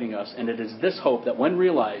kingdom awaiting us, and it is this hope that, when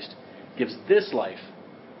realized, gives this life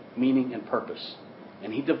meaning and purpose.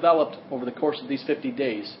 And he developed, over the course of these 50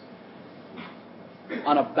 days,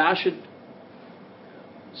 unabashed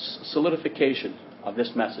solidification of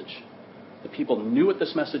this message. The people knew what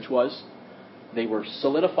this message was. They were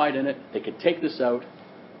solidified in it. They could take this out.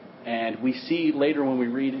 And we see later when we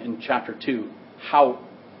read in chapter 2 how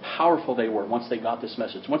powerful they were once they got this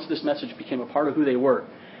message. Once this message became a part of who they were,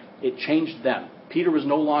 it changed them. Peter was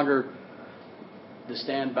no longer the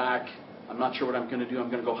stand back, I'm not sure what I'm going to do, I'm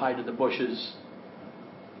going to go hide in the bushes.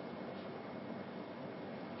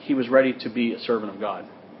 He was ready to be a servant of God.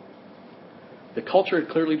 The culture had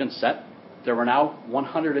clearly been set. There were now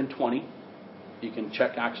 120. You can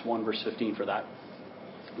check Acts 1 verse 15 for that.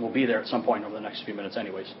 We'll be there at some point over the next few minutes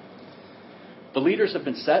anyways. The leaders have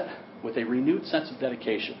been set with a renewed sense of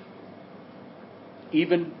dedication.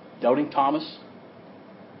 Even doubting Thomas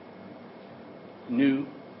knew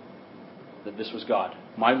that this was God.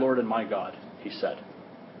 My Lord and my God, he said.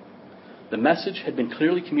 The message had been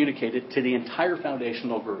clearly communicated to the entire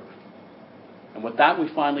foundational group. And with that, we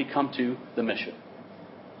finally come to the mission.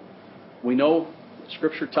 We know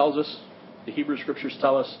Scripture tells us, the Hebrew Scriptures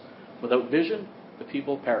tell us, without vision, the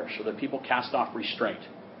people perish, or the people cast off restraint.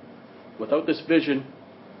 Without this vision,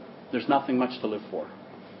 there's nothing much to live for.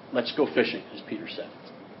 Let's go fishing, as Peter said.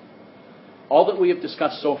 All that we have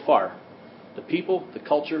discussed so far, the people, the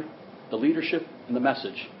culture, the leadership, and the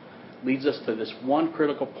message, leads us to this one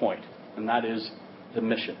critical point, and that is the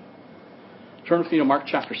mission. Turn with me to Mark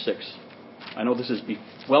chapter 6. I know this is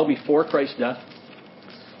well before Christ's death,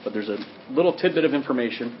 but there's a little tidbit of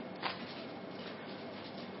information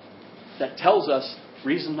that tells us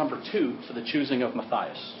reason number 2 for the choosing of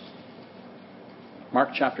Matthias. Mark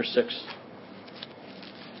chapter 6.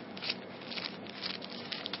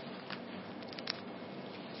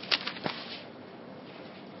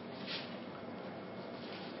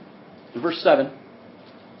 In verse 7, it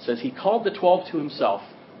says, He called the 12 to himself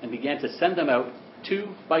and began to send them out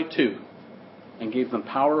 2 by 2 and gave them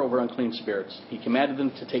power over unclean spirits. He commanded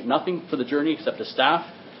them to take nothing for the journey except a staff,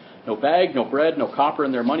 no bag, no bread, no copper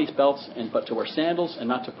in their money belts, but to wear sandals and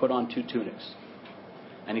not to put on 2 tunics.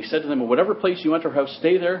 And he said to them, In whatever place you enter a house,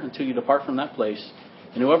 stay there until you depart from that place.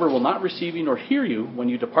 And whoever will not receive you nor hear you, when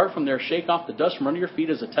you depart from there, shake off the dust from under your feet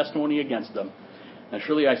as a testimony against them. And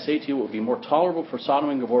surely I say to you, it will be more tolerable for Sodom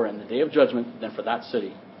and Gomorrah in the day of judgment than for that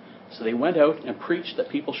city. So they went out and preached that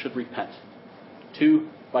people should repent. 2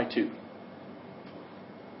 by 2.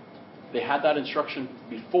 They had that instruction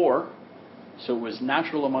before, so it was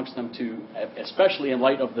natural amongst them to, especially in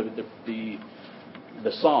light of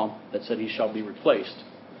the psalm that said he shall be replaced,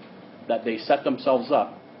 that they set themselves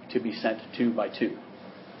up to be sent 2 by 2.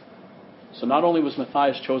 So not only was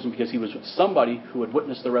Matthias chosen because he was with somebody who had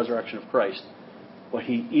witnessed the resurrection of Christ, but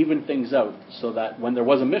he evened things out so that when there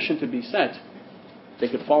was a mission to be sent, they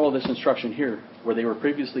could follow this instruction here, where they were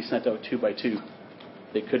previously sent out 2 by 2.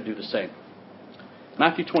 They could do the same.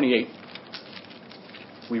 Matthew 28.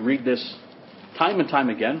 We read this time and time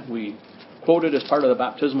again. We quote it as part of the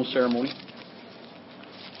baptismal ceremony,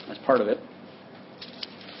 as part of it.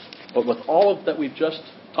 But with all of that we've just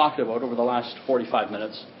talked about over the last 45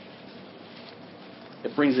 minutes,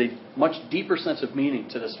 it brings a much deeper sense of meaning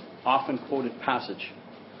to this often quoted passage.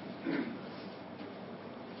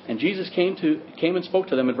 And Jesus came and spoke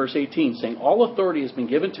to them in verse 18, saying, All authority has been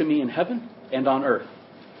given to me in heaven and on earth.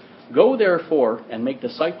 Go therefore and make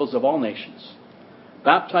disciples of all nations,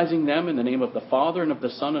 baptizing them in the name of the Father and of the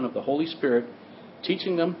Son and of the Holy Spirit,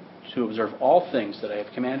 teaching them to observe all things that I have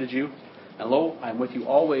commanded you. And lo, I am with you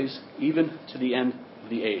always, even to the end of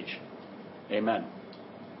the age. Amen.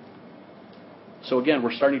 So again,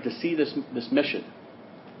 we're starting to see this mission,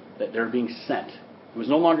 that they're being sent. It was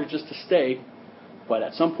no longer just to stay, but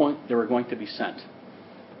at some point they were going to be sent.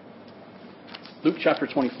 Luke chapter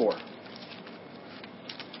 24.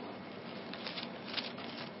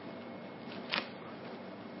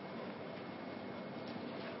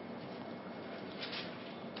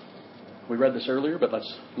 We read this earlier, but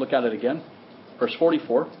let's look at it again. Verse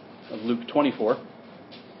 44 of Luke 24.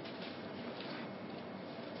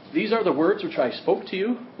 These are the words which I spoke to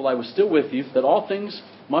you while I was still with you, that all things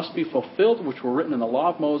must be fulfilled which were written in the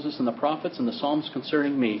law of Moses and the prophets and the Psalms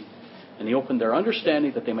concerning me. And he opened their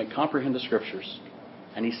understanding that they might comprehend the Scriptures.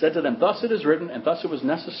 And he said to them, Thus it is written, and thus it was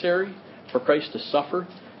necessary for Christ to suffer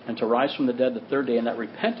and to rise from the dead the third day, and that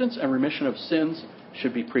repentance and remission of sins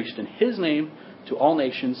should be preached in his name to all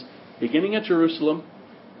nations, beginning at Jerusalem,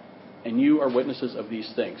 and you are witnesses of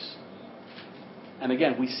these things. And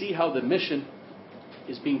again, we see how the mission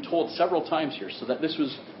is being told several times here, so that this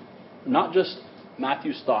was not just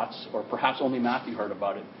Matthew's thoughts, or perhaps only Matthew heard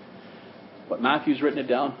about it, but Matthew's written it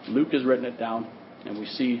down, Luke has written it down, and we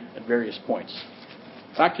see at various points.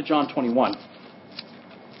 Back to John 21.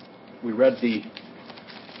 We read the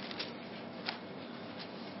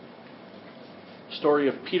story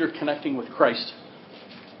of Peter connecting with Christ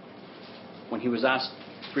when he was asked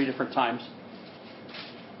 3 different times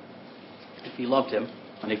if he loved him,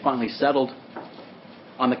 and they finally settled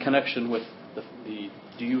on the connection with the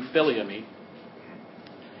do you philia me?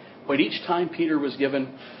 But each time Peter was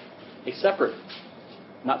given a separate,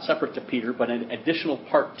 not separate to Peter, but an additional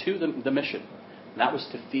part to the mission. And that was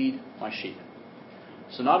to feed my sheep.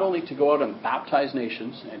 So not only to go out and baptize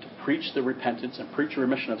nations and to preach the repentance and preach the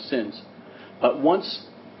remission of sins, but once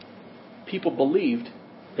people believed,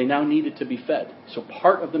 they now needed to be fed. So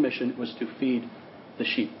part of the mission was to feed the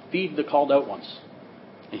sheep, feed the called out ones.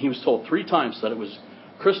 And he was told 3 times that it was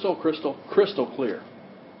crystal clear.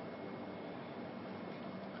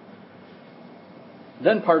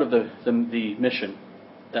 Then part of the mission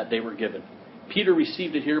that they were given. Peter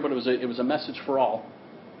received it here, but it was a message for all.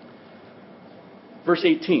 Verse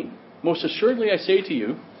 18. Most assuredly I say to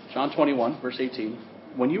you, John 21, verse 18,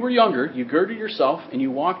 when you were younger, you girded yourself and you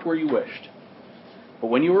walked where you wished. But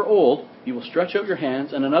when you are old, you will stretch out your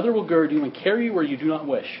hands, and another will gird you and carry you where you do not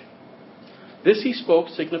wish. This he spoke,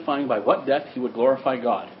 signifying by what death he would glorify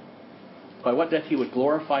God. By what death he would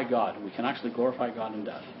glorify God. We can actually glorify God in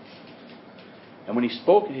death. And when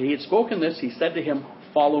he had spoken this, he said to him,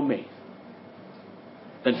 follow me.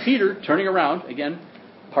 Then Peter, turning around, again,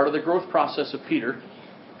 part of the growth process of Peter,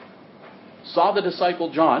 saw the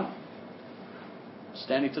disciple John,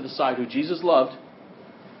 standing to the side, who Jesus loved,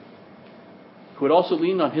 who had also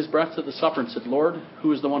leaned on his breast at the supper and said, Lord,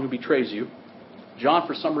 who is the one who betrays you? John,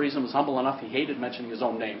 for some reason, was humble enough. He hated mentioning his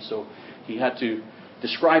own name, so he had to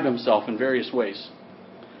describe himself in various ways.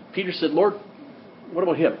 Peter said, Lord, what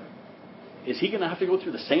about him? Is he going to have to go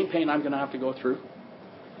through the same pain I'm going to have to go through?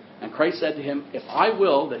 And Christ said to him, if I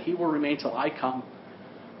will that he will remain till I come,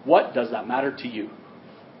 what does that matter to you?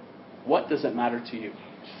 What does it matter to you?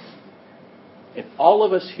 If all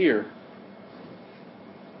of us here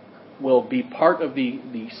will be part of the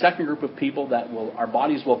second group of people that our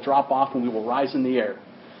bodies will drop off and we will rise in the air.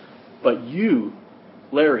 But you,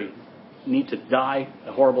 Larry, need to die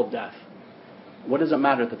a horrible death. What does it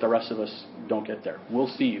matter that the rest of us don't get there? We'll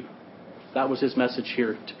see you. That was his message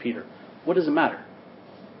here to Peter. What does it matter?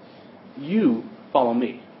 You follow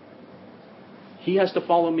me. He has to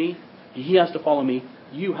follow me. He has to follow me.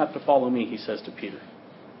 You have to follow me, he says to Peter.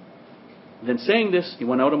 Then saying this, he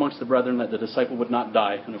went out amongst the brethren that the disciple would not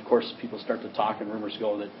die. And of course, people start to talk and rumors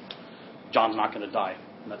go that John's not going to die.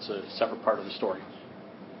 And that's a separate part of the story.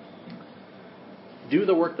 Do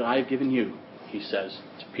the work that I have given you, he says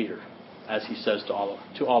to Peter, as he says to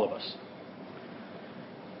all of us.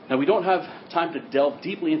 Now, we don't have time to delve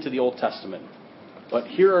deeply into the Old Testament, but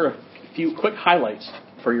here are a few quick highlights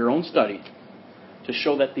for your own study to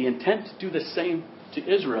show that the intent to do the same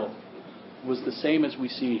to Israel was the same as we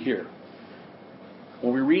see here.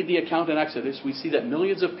 When we read the account in Exodus, we see that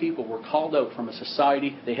millions of people were called out from a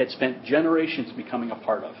society they had spent generations becoming a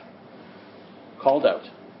part of. Called out.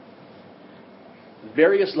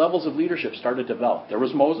 Various levels of leadership started to develop. There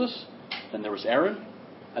was Moses, then there was Aaron,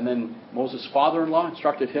 and then Moses' father-in-law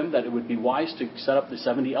instructed him that it would be wise to set up the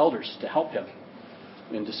 70 elders to help him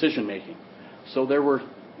in decision making. So there were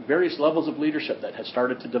various levels of leadership that had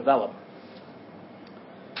started to develop.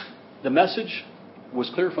 The message was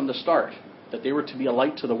clear from the start that they were to be a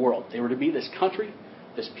light to the world. They were to be this country,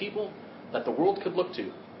 this people that the world could look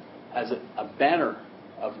to as a banner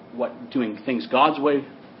of what doing things God's way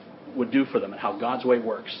would do for them and how God's way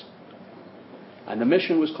works. And the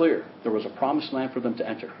mission was clear. There was a promised land for them to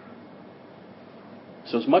enter.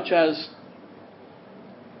 So as much as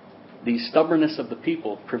the stubbornness of the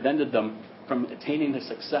people prevented them from attaining the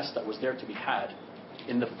success that was there to be had,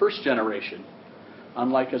 in the first generation,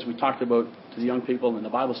 unlike as we talked about to the young people in the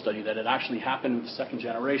Bible study, that it actually happened with the second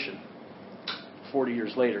generation, 40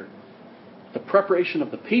 years later, the preparation of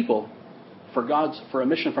the people for a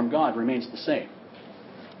mission from God remains the same.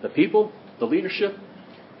 The people, the leadership,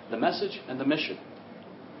 the message, and the mission.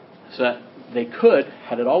 So that they could,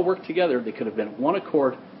 had it all worked together, they could have been one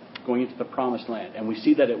accord going into the promised land. And we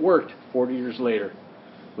see that it worked 40 years later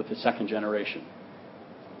with the second generation.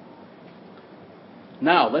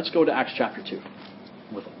 Now, let's go to Acts chapter 2,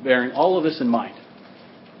 with bearing all of this in mind.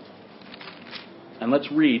 And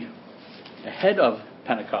let's read, ahead of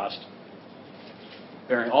Pentecost,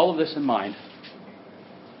 bearing all of this in mind,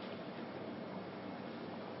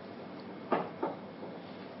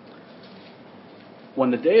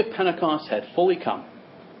 when the day of Pentecost had fully come,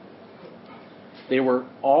 they were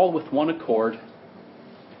all with one accord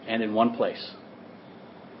and in one place.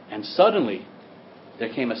 And suddenly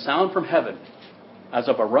there came a sound from heaven as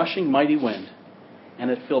of a rushing mighty wind, and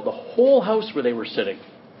it filled the whole house where they were sitting.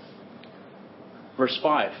 Verse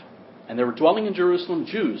 5, and there were dwelling in Jerusalem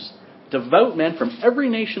Jews, devout men from every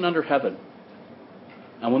nation under heaven.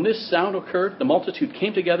 And when this sound occurred, the multitude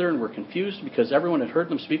came together and were confused because everyone had heard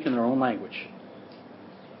them speak in their own language.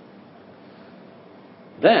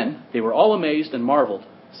 Then they were all amazed and marveled,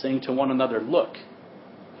 saying to one another, look,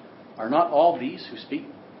 are not all these who speak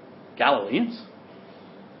Galileans?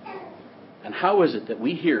 And how is it that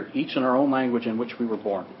we hear each in our own language in which we were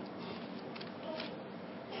born?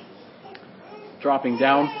 Dropping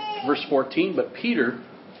down, verse 14, but Peter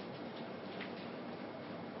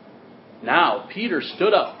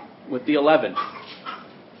stood up with the 11,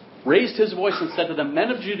 raised his voice and said to them, men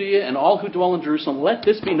of Judea and all who dwell in Jerusalem, let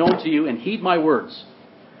this be known to you and heed my words.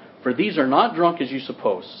 For these are not drunk as you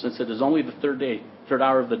suppose, since it is only the third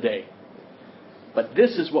hour of the day. But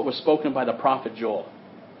this is what was spoken by the prophet Joel.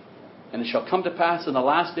 And it shall come to pass in the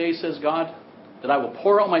last days, says God, that I will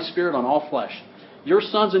pour out my spirit on all flesh. Your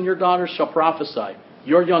sons and your daughters shall prophesy.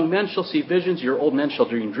 Your young men shall see visions. Your old men shall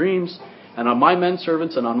dream dreams. And on my men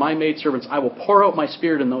servants and on my maid servants I will pour out my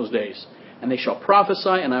spirit in those days. And they shall prophesy,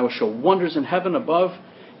 and I will show wonders in heaven above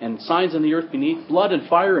and signs in the earth beneath, blood and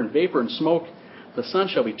fire and vapor and smoke. The sun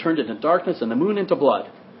shall be turned into darkness and the moon into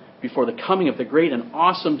blood before the coming of the great and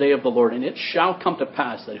awesome day of the Lord. And it shall come to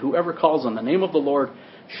pass that whoever calls on the name of the Lord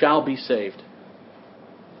shall be saved.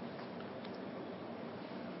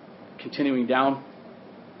 Continuing down,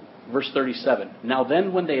 verse 37. Now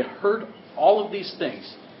then, when they had heard all of these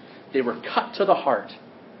things, they were cut to the heart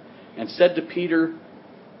and said to Peter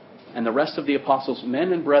and the rest of the apostles,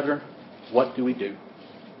 men and brethren, what do we do?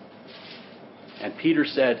 And Peter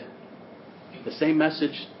said the same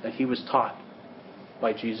message that he was taught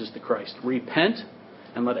by Jesus the Christ. Repent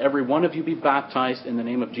and let every one of you be baptized in the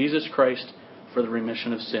name of Jesus Christ for the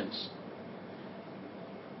remission of sins.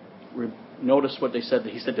 Notice what they said.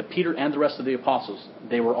 He said to Peter and the rest of the apostles.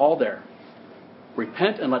 They were all there.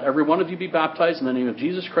 Repent and let every one of you be baptized in the name of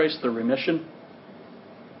Jesus Christ for the remission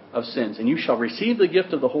of sins. And you shall receive the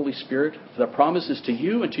gift of the Holy Spirit. For the promise is to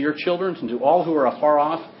you and to your children and to all who are afar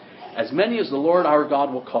off, as many as the Lord our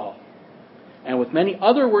God will call. And with many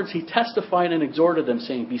other words he testified and exhorted them,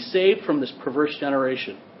 saying, be saved from this perverse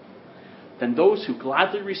generation. Then those who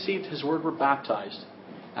gladly received his word were baptized.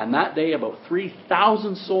 And that day about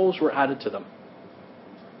 3,000 souls were added to them.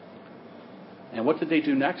 And what did they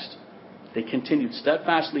do next? They continued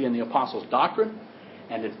steadfastly in the apostles' doctrine,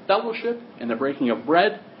 and in fellowship, in the breaking of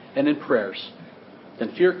bread, and in prayers.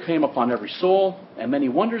 Then fear came upon every soul, and many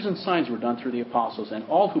wonders and signs were done through the apostles. And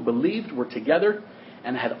all who believed were together,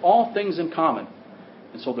 and had all things in common,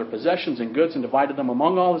 and sold their possessions and goods, and divided them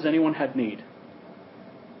among all as anyone had need.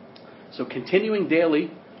 So continuing daily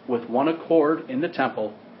with one accord in the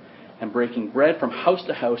temple, and breaking bread from house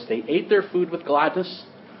to house, they ate their food with gladness,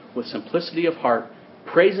 with simplicity of heart,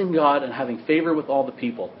 praising God and having favor with all the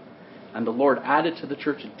people. And the Lord added to the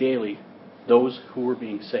church daily those who were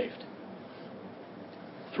being saved.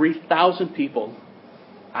 3,000 people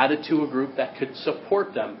added to a group that could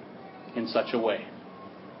support them in such a way.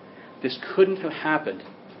 This couldn't have happened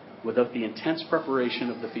without the intense preparation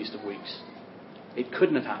of the Feast of Weeks. It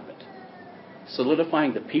couldn't have happened.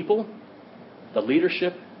 Solidifying the people, the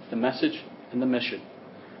leadership, the message, and the mission,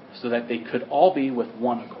 so that they could all be with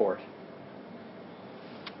one accord.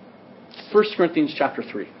 1 Corinthians chapter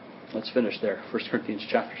 3. Let's finish there. 1 Corinthians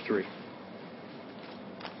chapter 3.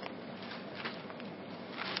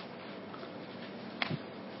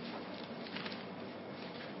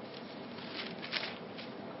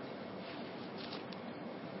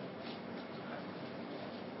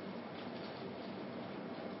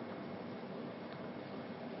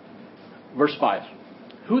 Verse 5.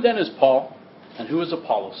 Who then is Paul, and who is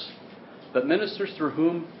Apollos, but ministers through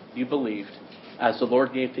whom you believed, as the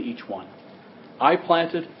Lord gave to each one? I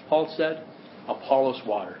planted, Paul said, Apollos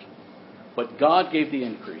watered, but God gave the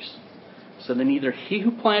increase. So then neither he who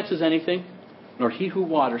plants is anything, nor he who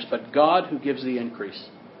waters, but God who gives the increase.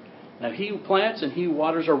 Now he who plants and he who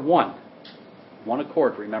waters are one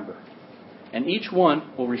accord, remember. And each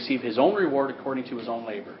one will receive his own reward according to his own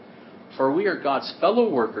labor. For we are God's fellow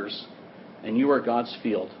workers, and you are God's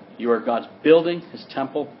field. You are God's building, his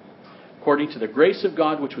temple. According to the grace of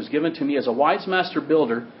God which was given to me as a wise master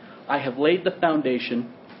builder, I have laid the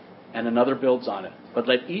foundation, and another builds on it. But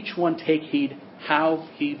let each one take heed how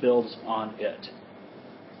he builds on it.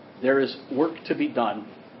 There is work to be done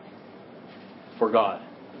for God,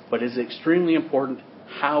 but it is extremely important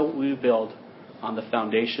how we build on the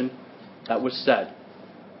foundation that was set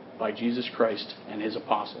by Jesus Christ and his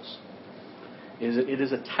apostles. It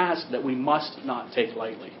is a task that we must not take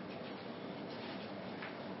lightly.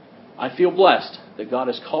 I feel blessed that God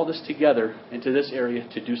has called us together into this area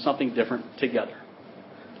to do something different together,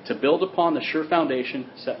 to build upon the sure foundation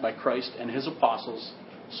set by Christ and His apostles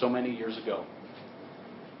so many years ago.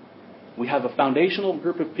 We have a foundational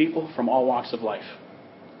group of people from all walks of life.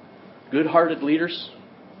 Good-hearted leaders.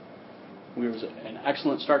 There was an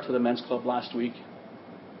excellent start to the men's club last week.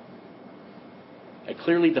 A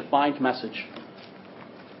clearly defined message.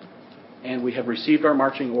 And we have received our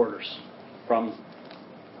marching orders from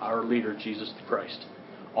our leader, Jesus Christ.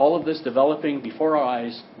 All of this developing before our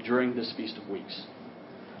eyes during this Feast of Weeks.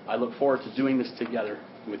 I look forward to doing this together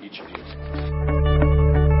with each of you.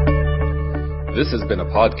 This has been a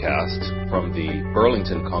podcast from the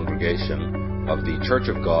Burlington congregation of the Church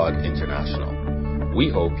of God International. We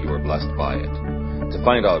hope you are blessed by it. To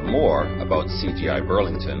find out more about CGI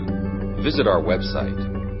Burlington, visit our website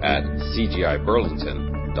at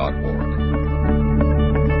cgiburlington.org.